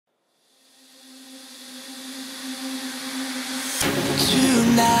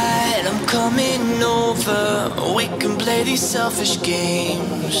Tonight I'm coming over. We can play these selfish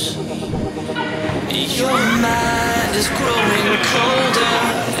games. Your mind is growing colder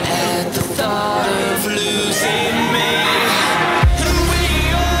at the thought of losing me. And we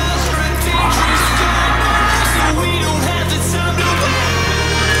are a dangerous couple, so we don't have the time to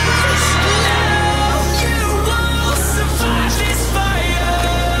lose. Now you will survive this fire,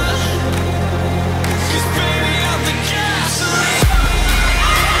 'cause baby I'm the gasoline.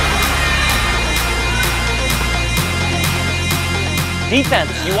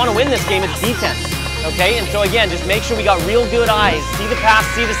 Defense. You want to win this game, it's defense. Okay? And so again, just make sure we got real good eyes. See the pass,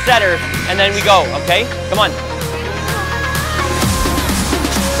 see the setter, and then we go. Okay? Come on.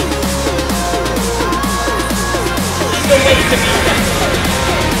 Good way to beat them.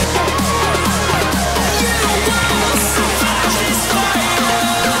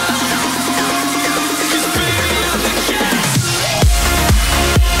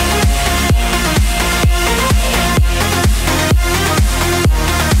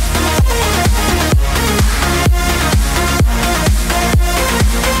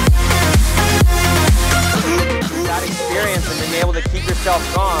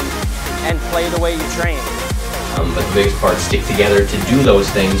 Calm and play the way you train. But the biggest part, stick together to do those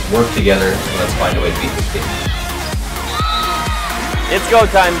things, work together, and let's find a way to beat this game. It's go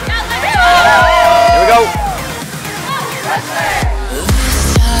time. Here we go.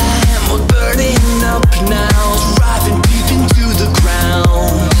 This time we're burning up now, driving deep into the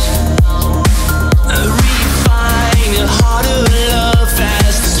ground. Refine a harder love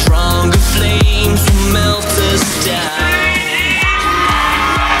as the stronger flames will melt us down.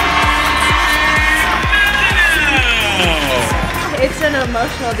 It's an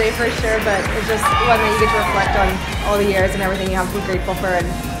emotional day for sure, but it's just one that you get to reflect on all the years and everything you have to be grateful for and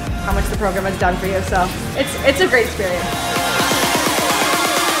how much the program has done for you. So it's a great experience.